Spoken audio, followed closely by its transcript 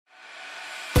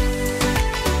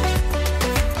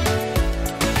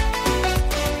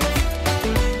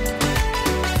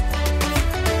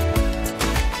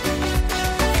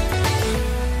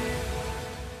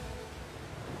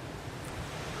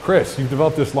Chris, you've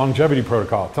developed this longevity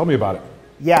protocol. Tell me about it.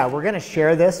 Yeah, we're going to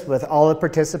share this with all the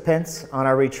participants on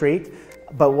our retreat,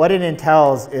 but what it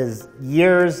entails is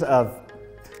years of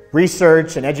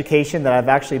research and education that I've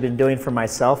actually been doing for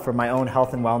myself, for my own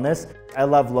health and wellness. I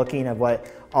love looking at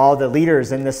what all the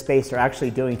leaders in this space are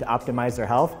actually doing to optimize their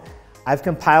health. I've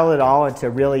compiled it all into a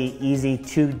really easy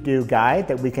to-do guide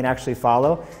that we can actually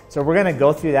follow. So we're going to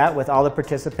go through that with all the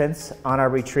participants on our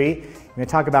retreat. We're going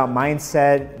to talk about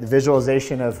mindset, the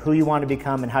visualization of who you want to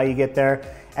become and how you get there,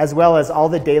 as well as all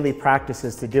the daily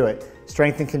practices to do it.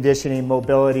 Strength and conditioning,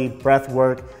 mobility, breath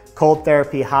work, cold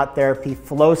therapy, hot therapy,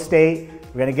 flow state.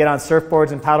 We're going to get on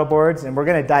surfboards and paddleboards, and we're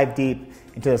going to dive deep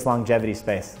into this longevity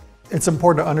space. It's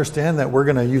important to understand that we're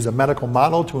going to use a medical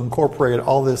model to incorporate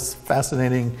all this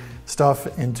fascinating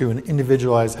stuff into an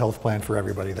individualized health plan for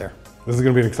everybody there. This is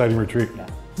going to be an exciting retreat.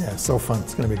 Yeah, it's so fun.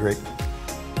 It's going to be great.